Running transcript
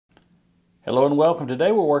Hello and welcome.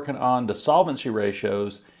 Today we're working on the solvency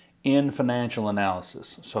ratios in financial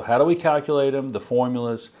analysis. So how do we calculate them, the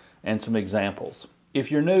formulas, and some examples.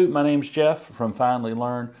 If you're new, my name's Jeff from Finally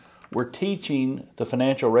Learn. We're teaching the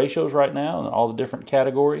financial ratios right now and all the different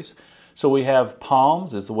categories. So we have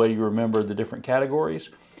POMs is the way you remember the different categories.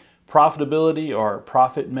 Profitability or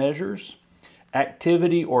profit measures.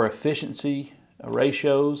 Activity or efficiency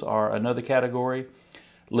ratios are another category.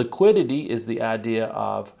 Liquidity is the idea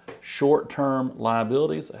of short-term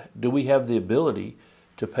liabilities. Do we have the ability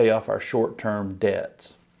to pay off our short-term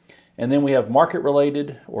debts? And then we have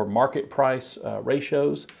market-related or market price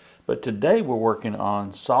ratios. But today we're working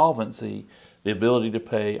on solvency, the ability to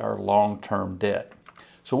pay our long-term debt.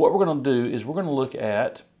 So what we're going to do is we're going to look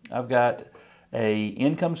at, I've got a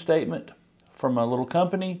income statement from a little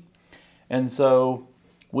company. And so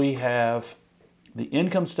we have the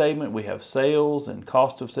income statement, we have sales and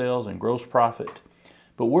cost of sales and gross profit.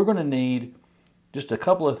 But we're going to need just a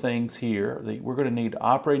couple of things here. We're going to need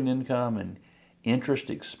operating income and interest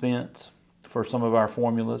expense for some of our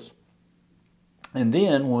formulas. And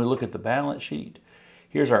then when we look at the balance sheet,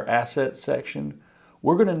 here's our assets section.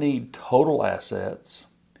 We're going to need total assets,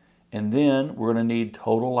 and then we're going to need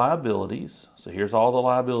total liabilities. So here's all the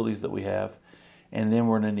liabilities that we have. And then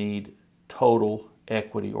we're going to need total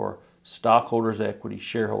equity or stockholders' equity,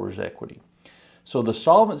 shareholders' equity. So the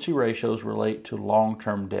solvency ratios relate to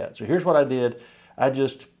long-term debt. So here's what I did. I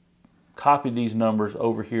just copied these numbers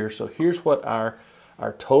over here. So here's what our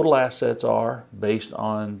total assets are based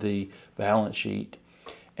on the balance sheet,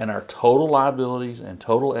 and our total liabilities and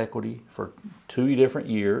total equity for 2 different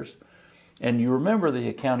years. And you remember the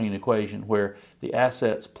accounting equation where the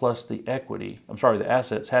assets plus the equity, the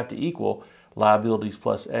assets have to equal liabilities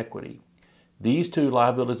plus equity. These two,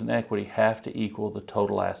 liabilities and equity, have to equal the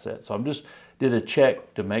total assets. So I just did a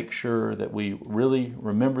check to make sure that we really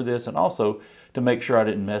remember this, and also to make sure I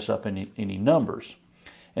didn't mess up any numbers.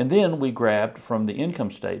 And then we grabbed from the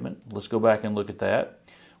income statement, let's go back and look at that.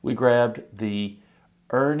 We grabbed the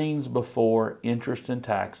earnings before interest and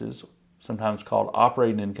taxes, sometimes called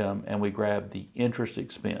operating income, and we grabbed the interest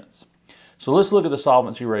expense. So let's look at the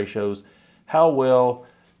solvency ratios. How well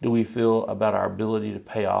do we feel about our ability to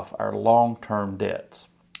pay off our long-term debts?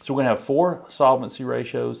 So we're going to have 4 solvency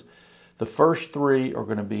ratios. The first 3 are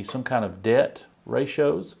going to be some kind of debt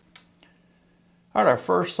ratios. All right, our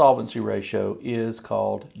first solvency ratio is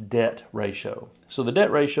called debt ratio. So the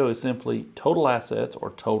debt ratio is simply total assets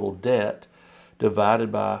or total debt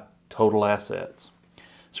divided by total assets.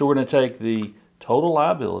 So we're going to take the total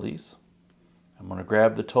liabilities. I'm going to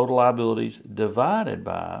grab the total liabilities divided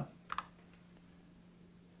by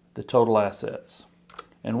the total assets.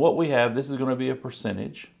 And what we have, this is going to be a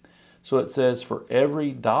percentage. So it says for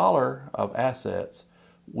every dollar of assets,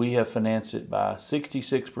 we have financed it by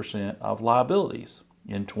 66% of liabilities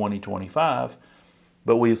in 2025.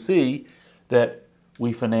 But we see that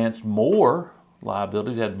we financed more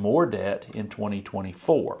liabilities, had more debt in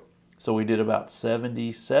 2024. So we did about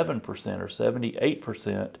 77% or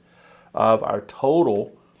 78% of our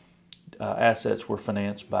total assets were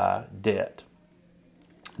financed by debt.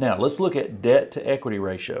 Now let's look at debt to equity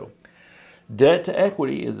ratio. Debt to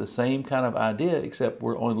equity is the same kind of idea, except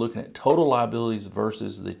we're only looking at total liabilities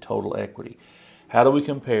versus the total equity. How do we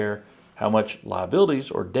compare how much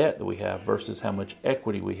liabilities or debt that we have versus how much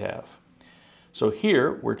equity we have? So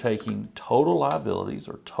here we're taking total liabilities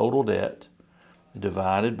or total debt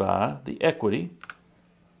divided by the equity,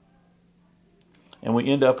 and we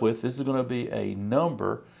end up with, this is going to be a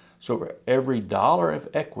number. So for every dollar of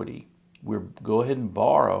equity, we're go ahead and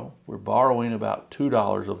borrow. We're borrowing about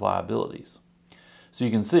 $2 of liabilities. So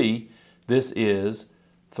you can see this is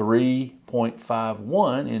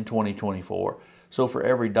 3.51 in 2024. So for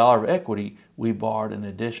every dollar of equity, we borrowed an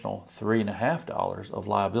additional $3.50 of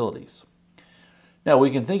liabilities. Now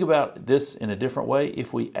we can think about this in a different way.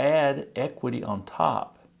 If we add equity on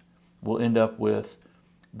top, we'll end up with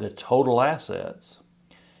the total assets.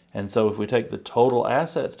 And so if we take the total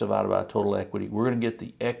assets divided by total equity, we're going to get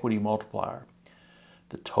the equity multiplier.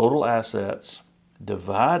 The total assets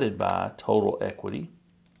divided by total equity.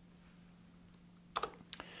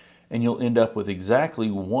 And you'll end up with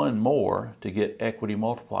exactly 1 more to get equity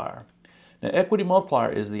multiplier. Now equity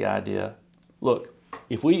multiplier is the idea, look,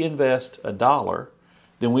 if we invest $1,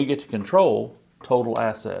 then we get to control total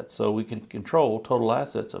assets. So we can control total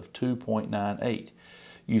assets of 2.98.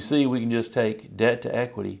 You see, we can just take debt to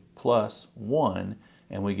equity plus 1,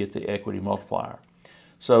 and we get the equity multiplier.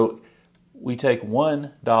 So we take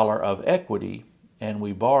 $1 of equity, and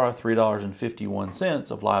we borrow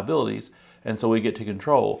 $3.51 of liabilities, and so we get to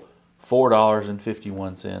control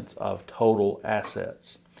 $4.51 of total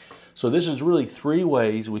assets. So this is really three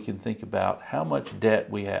ways we can think about how much debt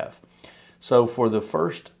we have. So for the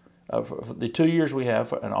first, for the 2 years we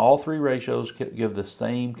have, and all three ratios give the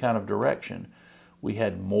same kind of direction. We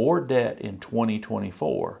had more debt in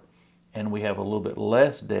 2024, and we have a little bit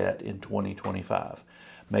less debt in 2025.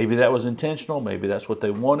 Maybe that was intentional, maybe that's what they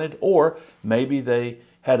wanted, or maybe they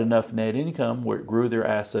had enough net income where it grew their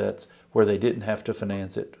assets where they didn't have to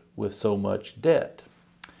finance it with so much debt.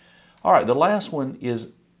 All right, the last one is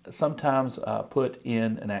sometimes put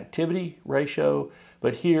in an activity ratio,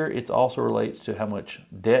 but here it also relates to how much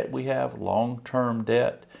debt we have, long-term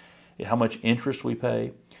debt, how much interest we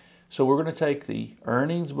pay. So we're going to take the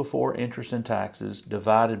earnings before interest and taxes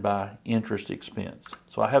divided by interest expense.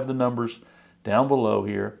 So I have the numbers down below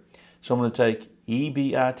here. So I'm going to take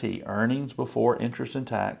EBIT, earnings before interest and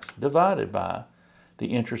tax, divided by the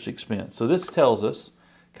interest expense. So this tells us,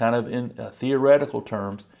 kind of in theoretical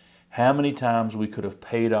terms, how many times we could have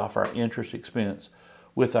paid off our interest expense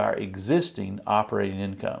with our existing operating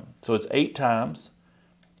income. So it's 8 times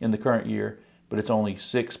in the current year, but it's only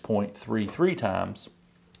 6.33 times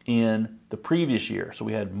in the previous year. So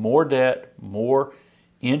we had more debt, more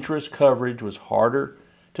interest coverage was harder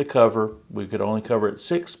to cover. We could only cover it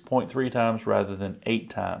 6.3 times rather than 8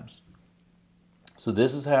 times. So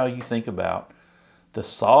this is how you think about the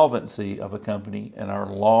solvency of a company and our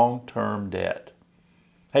long-term debt.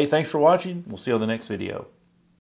 Hey, thanks for watching. We'll see you on the next video.